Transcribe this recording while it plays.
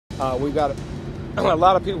We've got a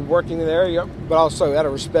lot of people working in the area, but also out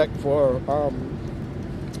of respect for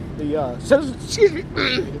the citizens. Excuse me,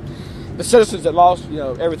 the citizens that lost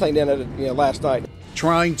everything down there last night.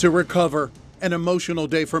 Trying to recover, an emotional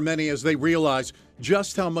day for many as they realize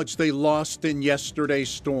just how much they lost in yesterday's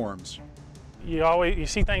storms. You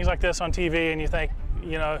see things like this on TV and you think,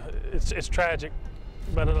 it's tragic,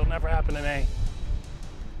 but it'll never happen to me.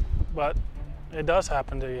 But it does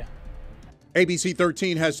happen to you. ABC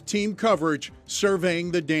 13 has team coverage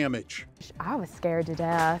surveying the damage. I was scared to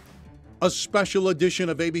death. A special edition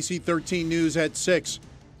of ABC 13 News at 6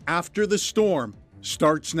 after the storm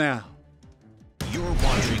starts now. You're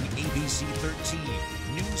watching ABC 13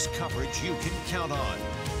 news coverage you can count on.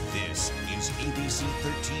 This is ABC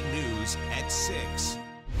 13 News at 6.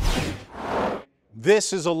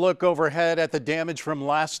 This is a look overhead at the damage from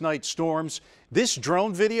last night's storms. This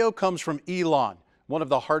drone video comes from Elon, one of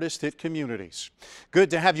the hardest hit communities. Good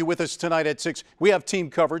to have you with us tonight at 6. We have team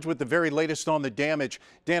coverage with the very latest on the damage.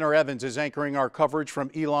 Danner Evans is anchoring our coverage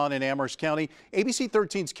from Elon and Amherst County. ABC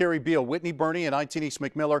 13's Carrie Beal, Whitney Burney, and ITN East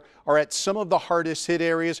McMiller are at some of the hardest hit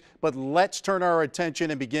areas, but let's turn our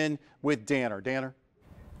attention and begin with Danner. Danner.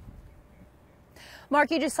 Mark,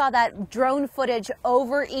 you just saw that drone footage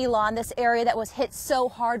over Elon, this area that was hit so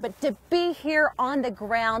hard, but to be here on the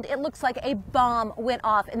ground, it looks like a bomb went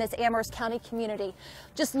off in this Amherst County community.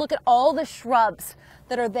 Just look at all the shrubs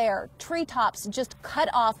that are there, treetops just cut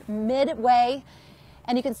off midway,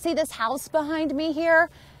 and you can see this house behind me here.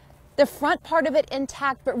 The front part of it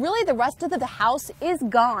intact, but really the rest of the house is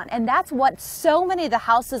gone, and that's what so many of the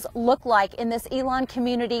houses look like in this Elon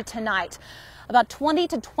community tonight. About 20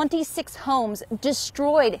 to 26 homes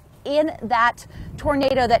destroyed in that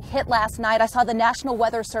tornado that hit last night. I saw the National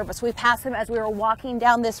Weather Service. We passed them as we were walking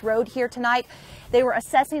down this road here tonight. They were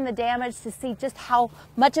assessing the damage to see just how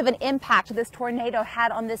much of an impact this tornado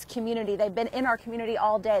had on this community. They've been in our community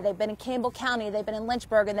all day. They've been in Campbell County. They've been in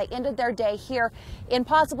Lynchburg, and they ended their day here in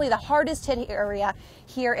possibly the hardest hit area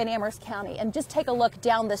here in Amherst County. And just take a look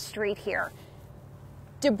down the street here.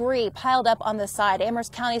 Debris piled up on the side.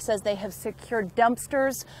 Amherst County says they have secured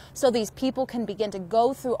dumpsters so these people can begin to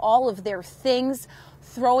go through all of their things,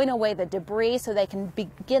 throwing away the debris so they can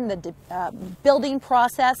begin the building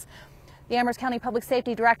process. The Amherst County Public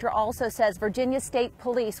Safety Director also says Virginia State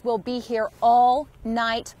Police will be here all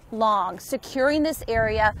night long, securing this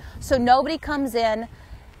area so nobody comes in,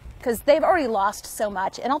 because they've already lost so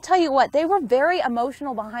much. And I'll tell you what, they were very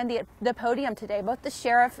emotional behind the podium today, both the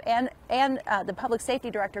sheriff and the public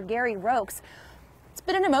safety director, Gary Rokes. It's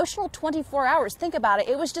been an emotional 24 hours. Think about it.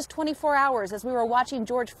 It was just 24 hours as we were watching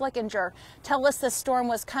George Flickinger tell us the storm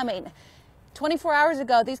was coming. 24 hours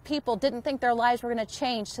ago, these people didn't think their lives were going to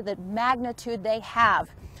change to the magnitude they have.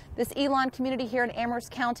 This Elon community here in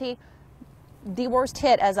Amherst County, the worst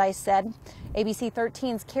hit, as I said. ABC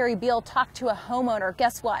 13's Carrie Beal talked to a homeowner.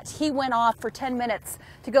 Guess what? He went off for 10 minutes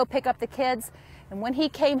to go pick up the kids, and when he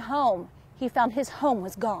came home, he found his home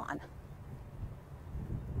was gone.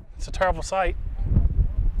 It's a terrible sight.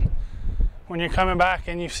 When you're coming back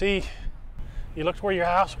and you looked where your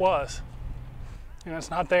house was, and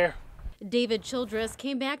it's not there. David Childress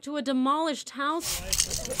came back to a demolished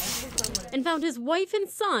house and found his wife and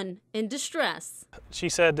son in distress. She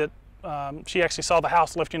said that she actually saw the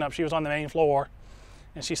house lifting up. She was on the main floor,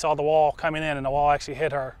 and she saw the wall coming in, and the wall actually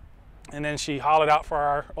hit her. And then she hollered out for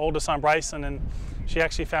our oldest son, Bryson, and she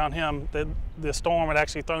actually found him. The storm had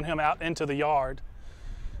actually thrown him out into the yard,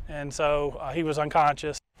 and so he was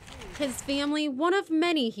unconscious. His family, one of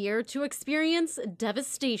many here to experience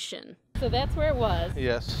devastation. So that's where it was?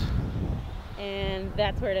 Yes. And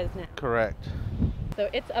that's where it is now? Correct. So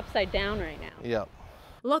it's upside down right now? Yep.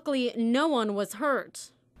 Luckily, no one was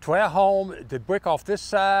hurt. To our home, the brick off this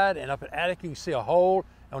side and up in the attic, you can see a hole.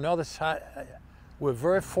 On the other side, we're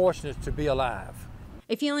very fortunate to be alive.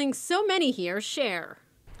 A feeling so many here share.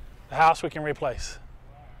 The house we can replace,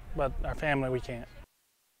 but our family we can't.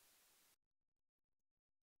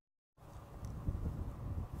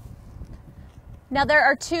 Now, there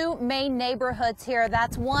are two main neighborhoods here.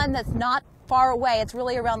 That's one that's not far away. It's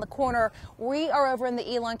really around the corner. We are over in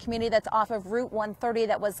the Elon community that's off of Route 130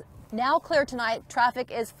 that was now clear tonight.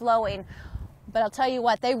 Traffic is flowing. But I'll tell you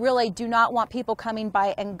what, they really do not want people coming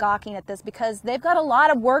by and gawking at this because they've got a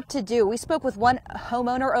lot of work to do. We spoke with one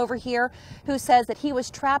homeowner over here who says that he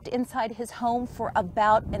was trapped inside his home for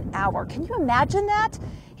about an hour. Can you imagine that?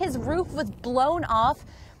 His roof was blown off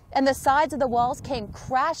and the sides of the walls came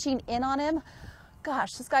crashing in on him.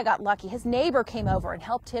 Gosh, this guy got lucky. His neighbor came over and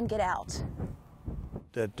helped him get out.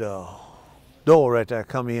 That door right there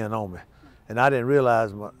come in on me, and I didn't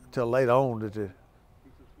realize until later on that the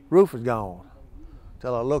roof was gone.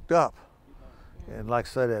 till I looked up. And like I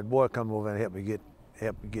said, that boy come over and helped me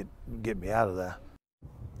get me out of there.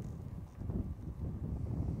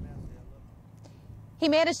 He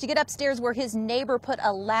managed to get upstairs where his neighbor put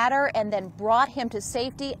a ladder and then brought him to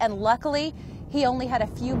safety, and luckily he only had a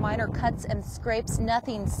few minor cuts and scrapes,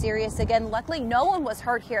 nothing serious. Again, luckily no one was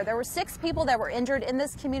hurt here. There were 6 people that were injured in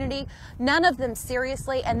this community, none of them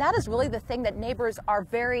seriously, and that is really the thing that neighbors are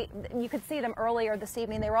you could see them earlier this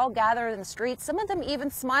evening. They were all gathered in the streets, some of them even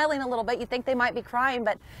smiling a little bit. You'd think they might be crying,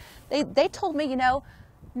 but they told me, you know,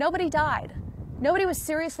 nobody died. Nobody was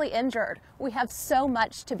seriously injured. We have so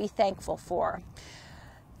much to be thankful for.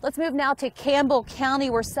 Let's move now to Campbell County,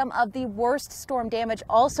 where some of the worst storm damage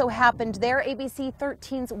also happened there. ABC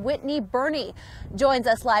 13's Whitney Burney joins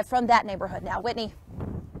us live from that neighborhood now. Whitney.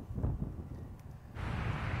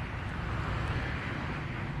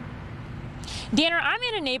 Danner, I'm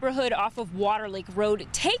in a neighborhood off of Water Lake Road.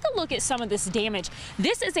 Take a look at some of this damage.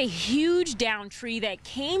 This is a huge down tree that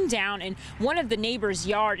came down in one of the neighbor's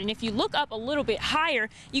yard. And if you look up a little bit higher,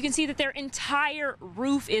 you can see that their entire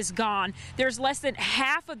roof is gone. There's less than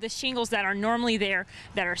half of the shingles that are normally there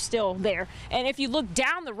that are still there. And if you look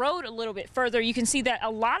down the road a little bit further, you can see that a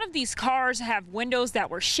lot of these cars have windows that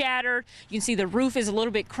were shattered. You can see the roof is a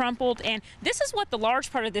little bit crumpled. And this is what the large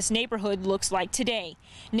part of this neighborhood looks like today.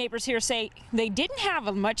 Neighbors here say they didn't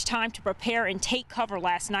have much time to prepare and take cover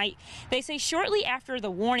last night. They say shortly after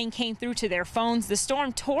the warning came through to their phones, the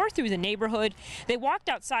storm tore through the neighborhood. They walked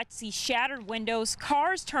outside to see shattered windows,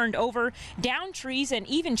 cars turned over, down trees, and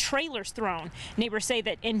even trailers thrown. Neighbors say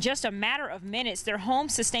that in just a matter of minutes, their home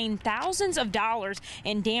sustained thousands of dollars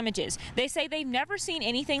in damages. They say they've never seen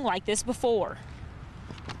anything like this before.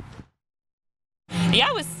 Yeah,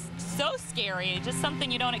 it was so scary. Just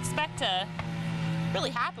something you don't expect to really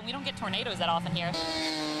happen. We don't get tornadoes that often here.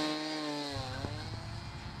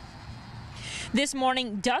 This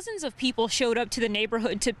morning, dozens of people showed up to the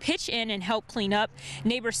neighborhood to pitch in and help clean up.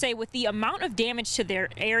 Neighbors say with the amount of damage to their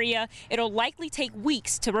area, it'll likely take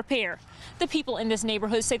weeks to repair. The people in this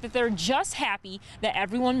neighborhood say that they're just happy that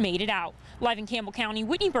everyone made it out. Live in Campbell County,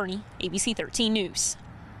 Whitney Burney, ABC 13 News.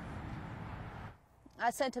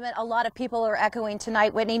 A sentiment a lot of people are echoing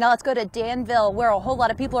tonight, Whitney. Now let's go to Danville, where a whole lot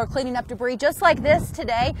of people are cleaning up debris just like this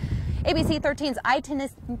today. ABC 13's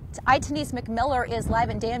Itanise McMiller is live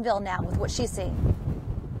in Danville now with what she's seeing.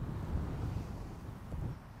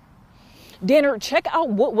 Danner, check out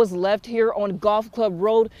what was left here on Golf Club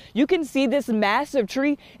Road. You can see this massive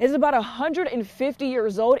tree is about 150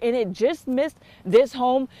 years old, and it just missed this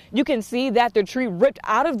home. You can see that the tree ripped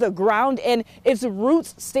out of the ground and its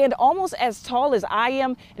roots stand almost as tall as I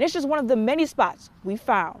am, and it's just one of the many spots we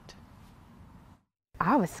found.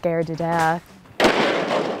 I was scared to death.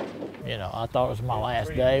 You know, I thought it was my last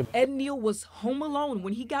day. Ed Neal was home alone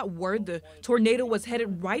when he got word the tornado was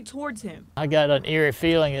headed right towards him. I got an eerie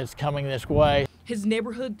feeling it's coming this way. His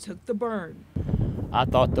neighborhood took the burn. I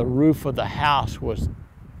thought the roof of the house was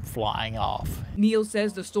flying off. Neal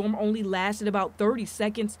says the storm only lasted about 30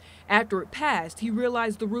 seconds. After it passed, he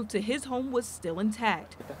realized the roof to his home was still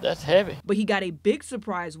intact. That's heavy. But he got a big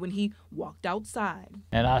surprise when he walked outside.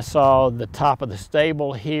 And I saw the top of the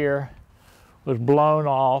stable here was blown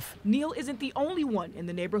off. Neal isn't the only one in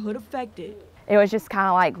the neighborhood affected. It was just kind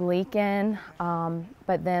of like leaking,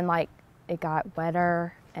 but then like it got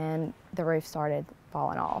wetter and the roof started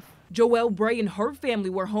falling off. Joelle Bray and her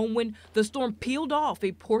family were home when the storm peeled off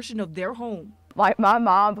a portion of their home. Like my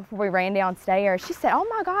mom, before we ran downstairs, she said, "Oh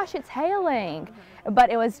my gosh, it's hailing."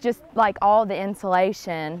 But it was just like all the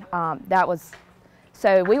insulation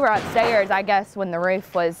so we were upstairs, I guess, when the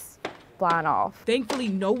roof was flying off. Thankfully,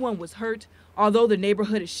 no one was hurt. Although the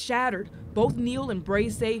neighborhood is shattered, both Neal and Bray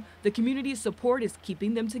say the community's support is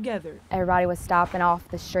keeping them together. Everybody was stopping off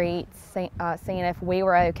the streets, seeing if we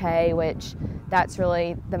were okay, which that's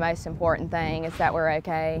really the most important thing, is that we're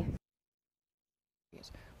okay.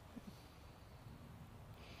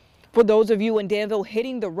 For those of you in Danville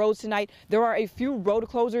hitting the roads tonight, there are a few road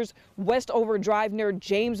closures. Westover Drive near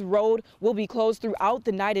James Road will be closed throughout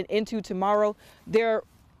the night and into tomorrow.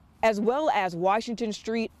 As well as Washington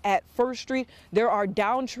Street at 1st Street, there are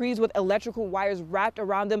down trees with electrical wires wrapped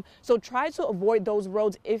around them, so try to avoid those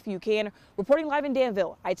roads if you can. Reporting live in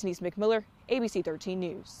Danville, Itanise McMiller, ABC 13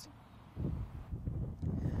 News.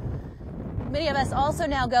 Many of us also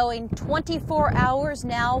now going 24 hours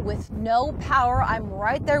now with no power. I'm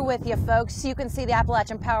right there with you, folks. You can see the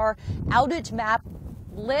Appalachian Power outage map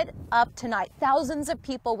lit up tonight. Thousands of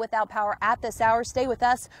people without power at this hour. Stay with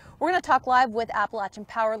us. We're going to talk live with Appalachian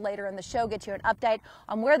Power later in the show, get you an update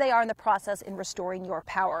on where they are in the process in restoring your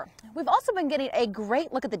power. We've also been getting a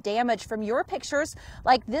great look at the damage from your pictures,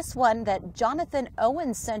 like this one that Jonathan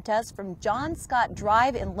Owens sent us from John Scott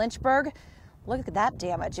Drive in Lynchburg. Look at that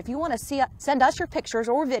damage. If you want to send us your pictures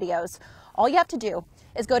or videos, all you have to do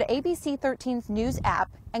is go to ABC 13's news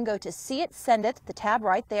app and go to See It, Send It, the tab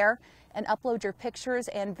right there, and upload your pictures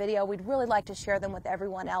and video. We'd really like to share them with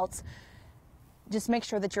everyone else. Just make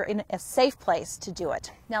sure that you're in a safe place to do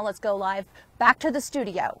it. Now let's go live back to the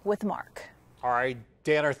studio with Mark. All right,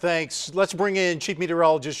 Danner, thanks. Let's bring in Chief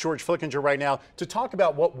Meteorologist George Flickinger right now to talk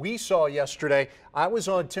about what we saw yesterday. I was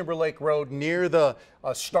on Timberlake Road near the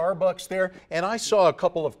Starbucks there, and I saw a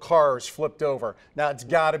couple of cars flipped over. Now, it's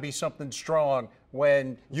got to be something strong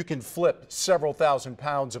when you can flip several thousand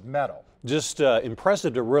pounds of metal. Just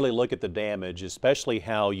impressive to really look at the damage, especially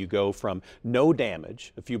how you go from no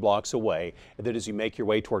damage a few blocks away, and then as you make your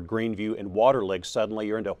way toward Greenview and Waterlick, suddenly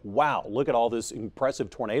you're into, wow, look at all this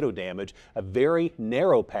impressive tornado damage. A very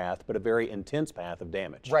narrow path, but a very intense path of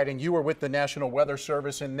damage. Right, and you were with the National Weather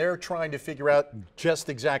Service, and they're trying to figure out just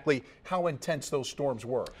exactly how intense those storms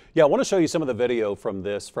were. Yeah, I want to show you some of the video from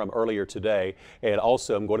this from earlier today, and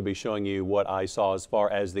also I'm going to be showing you what I saw as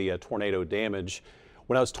far as the tornado damage.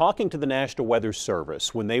 When I was talking to the National Weather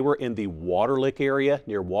Service, when they were in the Waterlick area,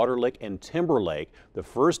 near Waterlick and Timberlake, the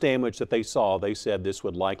first damage that they saw, they said this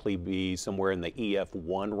would likely be somewhere in the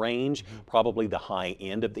EF1 range, probably the high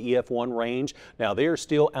end of the EF1 range. Now, they are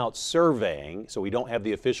still out surveying, so we don't have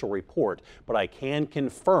the official report, but I can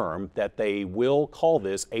confirm that they will call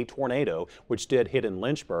this a tornado, which did hit in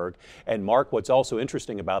Lynchburg. And Mark, what's also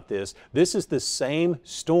interesting about this is the same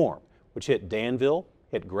storm which hit Danville,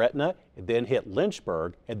 hit Gretna, it then hit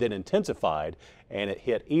Lynchburg, and then intensified, and it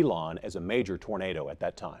hit Elon as a major tornado at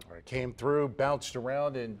that time. It came through, bounced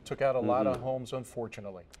around, and took out a lot of homes,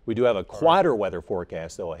 unfortunately. We do have a quieter weather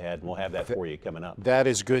forecast, though, ahead, and we'll have that for you coming up. That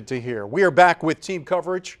is good to hear. We are back with team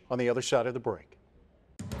coverage on the other side of the break.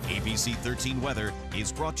 ABC 13 Weather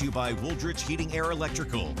is brought to you by Woolrich Heating Air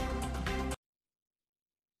Electrical.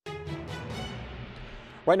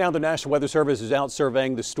 Right now, the National Weather Service is out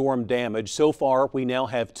surveying the storm damage. So far, we now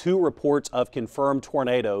have 2 reports of confirmed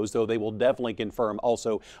tornadoes, though they will definitely confirm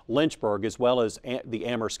also Lynchburg as well as the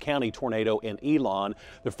Amherst County tornado in Elon.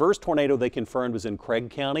 The first tornado they confirmed was in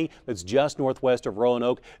Craig County. That's just northwest of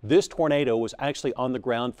Roanoke. This tornado was actually on the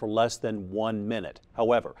ground for less than 1 minute.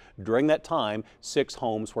 However, during that time, 6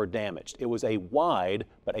 homes were damaged. It was a wide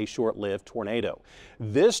but a short-lived tornado.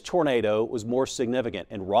 This tornado was more significant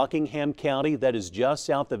in Rockingham County, that is just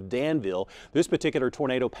south of Danville. This particular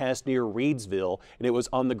tornado passed near Reedsville, and it was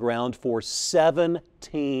on the ground for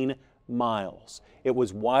 17 miles. It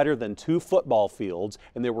was wider than 2 football fields,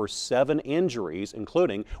 and there were 7 injuries,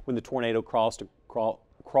 including when the tornado crossed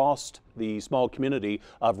the small community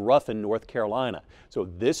of Ruffin, North Carolina. So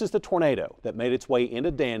this is the tornado that made its way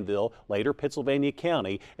into Danville, later Pittsylvania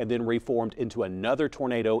County, and then reformed into another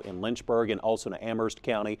tornado in Lynchburg and also in Amherst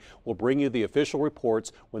County. We'll bring you the official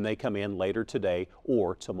reports when they come in later today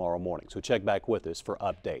or tomorrow morning. So check back with us for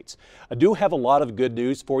updates. I do have a lot of good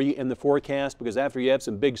news for you in the forecast, because after you have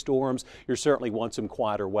some big storms, you certainly want some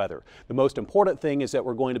quieter weather. The most important thing is that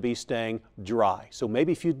we're going to be staying dry. So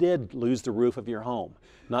maybe if you did lose the roof of your home,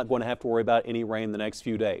 not going to have to worry about any rain the next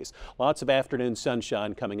few days. Lots of afternoon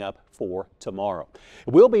sunshine coming up for tomorrow.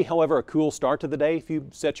 It will be, however, a cool start to the day. If you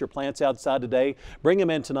set your plants outside today, bring them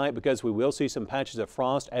in tonight, because we will see some patches of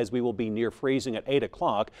frost as we will be near freezing at 8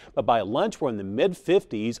 o'clock. But by lunch, we're in the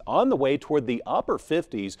mid-50s, on the way toward the upper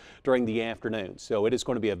 50s during the afternoon. So it is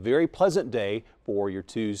going to be a very pleasant day for your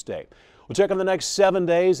Tuesday. We'll check on the next 7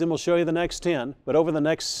 days, and we'll show you the next 10. But over the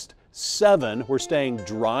next 7, we're staying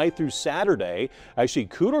dry through Saturday, actually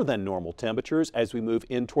cooler than normal temperatures as we move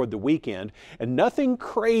in toward the weekend, and nothing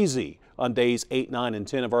crazy on days 8, 9, and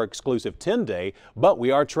 10 of our exclusive 10-day, but we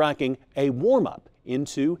are tracking a warm-up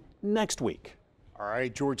into next week. All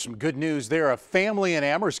right, George, some good news there. A family in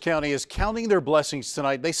Amherst County is counting their blessings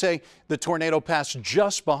tonight. They say the tornado passed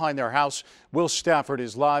just behind their house. Will Stafford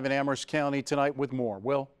is live in Amherst County tonight with more.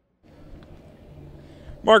 Will?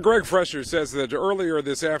 Mark, Greg Fresher says that earlier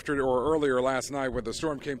this afternoon, or earlier last night when the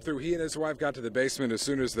storm came through, he and his wife got to the basement as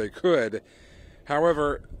soon as they could.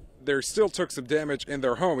 However, they still took some damage in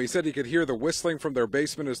their home. He said he could hear the whistling from their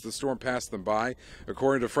basement as the storm passed them by.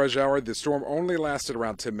 According to Freshour, the storm only lasted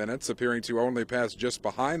around 10 minutes, appearing to only pass just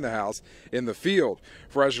behind the house in the field.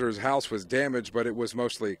 Freshour's house was damaged, but it was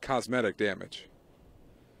mostly cosmetic damage.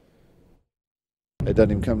 It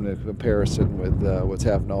doesn't even come into comparison with what's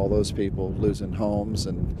happened to all those people losing homes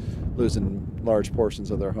and losing large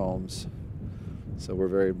portions of their homes. So we're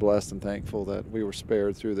very blessed and thankful that we were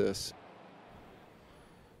spared through this.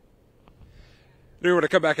 If you were to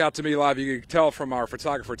come back out to me live, you could tell from our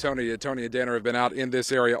photographer, Tony. Tony and Danner have been out in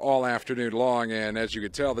this area all afternoon long, and as you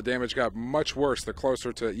could tell, the damage got much worse the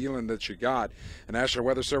closer to Elan that you got. The National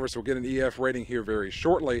Weather Service will get an EF rating here very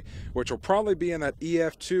shortly, which will probably be in that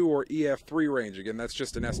EF2 or EF3 range. Again, that's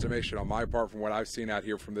just an estimation on my part from what I've seen out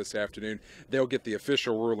here from this afternoon. They'll get the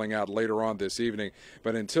official ruling out later on this evening,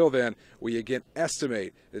 but until then, we again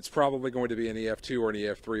estimate it's probably going to be an EF2 or an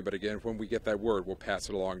EF3, but again, when we get that word, we'll pass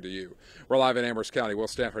it along to you. We're live in Amherst County. Will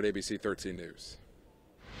Stanford, ABC 13 News.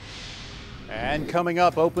 And coming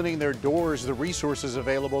up, opening their doors, the resources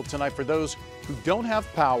available tonight for those who don't have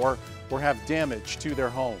power or have damage to their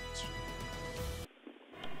homes.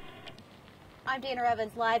 I'm Dana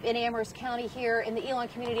Evans, live in Amherst County here in the Elon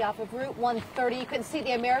community off of Route 130. You can see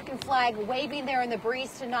the American flag waving there in the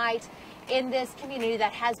breeze tonight in this community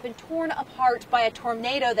that has been torn apart by a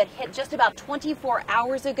tornado that hit just about 24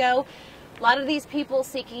 hours ago. A lot of these people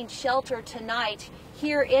seeking shelter tonight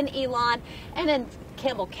here in Elon and in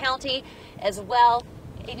Campbell County as well.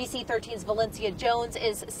 ABC 13's Valencia Jones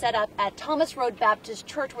is set up at Thomas Road Baptist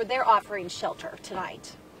Church where they're offering shelter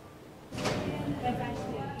tonight.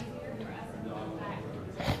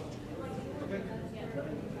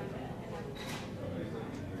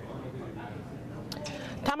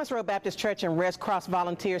 Thomas Road Baptist Church and Red Cross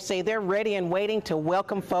volunteers say they're ready and waiting to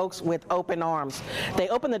welcome folks with open arms. They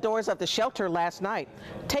opened the doors of the shelter last night,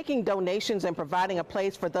 taking donations and providing a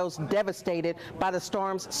place for those devastated by the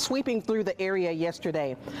storms sweeping through the area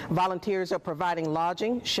yesterday. Volunteers are providing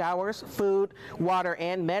lodging, showers, food, water,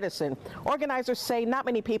 and medicine. Organizers say not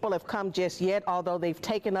many people have come just yet, although they've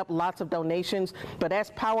taken up lots of donations. But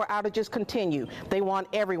as power outages continue, they want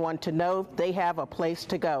everyone to know they have a place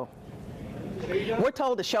to go. We're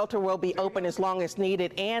told the shelter will be open as long as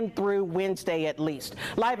needed and through Wednesday at least.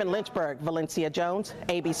 Live in Lynchburg, Valencia Jones,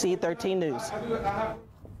 ABC 13 News.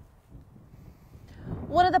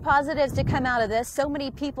 One of the positives to come out of this, so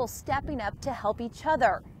many people stepping up to help each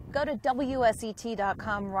other. Go to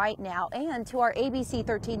WSET.com right now and to our ABC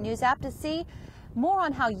 13 News app to see more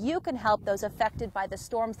on how you can help those affected by the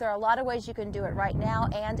storms. There are a lot of ways you can do it right now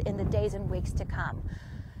and in the days and weeks to come.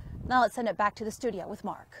 Now let's send it back to the studio with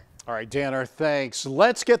Mark. All right, Danner, thanks.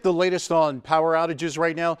 Let's get the latest on power outages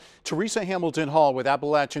right now. Teresa Hamilton Hall with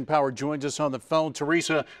Appalachian Power joins us on the phone.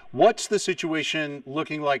 Teresa, what's the situation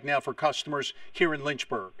looking like now for customers here in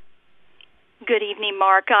Lynchburg? Good evening,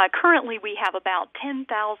 Mark. Currently, we have about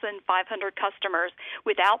 10,500 customers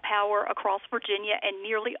without power across Virginia, and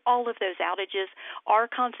nearly all of those outages are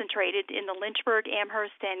concentrated in the Lynchburg,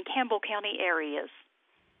 Amherst, and Campbell County areas.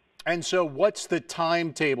 And so what's the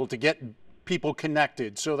timetable to get people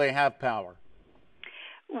connected so they have power?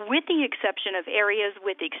 With the exception of areas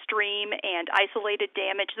with extreme and isolated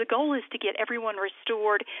damage, the goal is to get everyone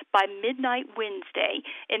restored by midnight Wednesday,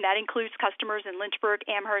 and that includes customers in Lynchburg,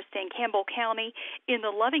 Amherst, and Campbell County. In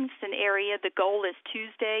the Livingston area, the goal is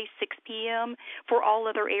Tuesday, 6 p.m. For all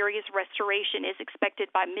other areas, restoration is expected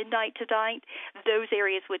by midnight tonight. Those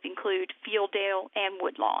areas would include Fieldale and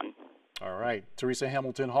Woodlawn. All right, Teresa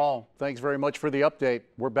Hamilton Hall, thanks very much for the update.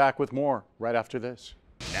 We're back with more right after this.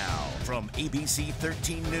 Now, from ABC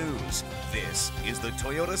 13 News, this is the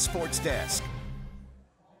Toyota Sports Desk.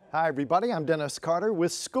 Hi everybody, I'm Dennis Carter.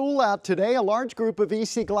 With school out today, a large group of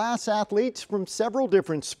EC Glass athletes from several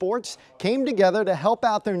different sports came together to help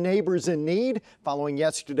out their neighbors in need following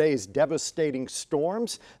yesterday's devastating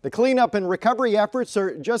storms. The cleanup and recovery efforts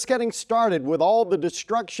are just getting started with all the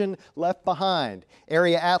destruction left behind.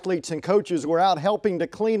 Area athletes and coaches were out helping to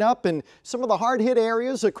clean up in some of the hard-hit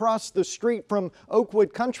areas across the street from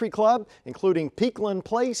Oakwood Country Club, including Peakland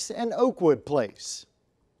Place and Oakwood Place.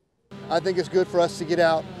 I think it's good for us to get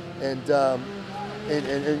out and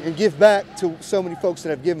give back to so many folks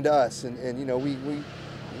that have given to us. And you know,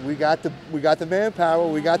 we got the manpower,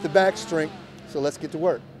 we got the back strength, so let's get to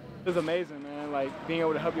work. It was amazing, man. Like being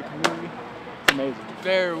able to help your community, it's amazing.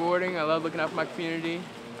 Very rewarding. I love looking out for my community.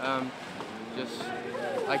 Just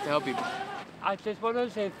like to help people. I just want to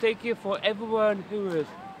say thank you for everyone who is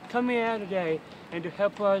coming out today and to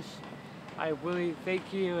help us. I really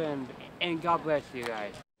thank you and God bless you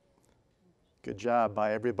guys. Good job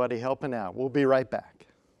by everybody helping out. We'll be right back.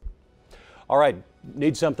 All right,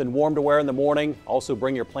 need something warm to wear in the morning. Also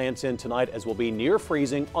bring your plants in tonight as we'll be near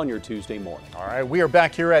freezing on your Tuesday morning. All right, we are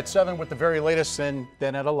back here at 7 with the very latest and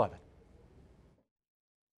then at 11.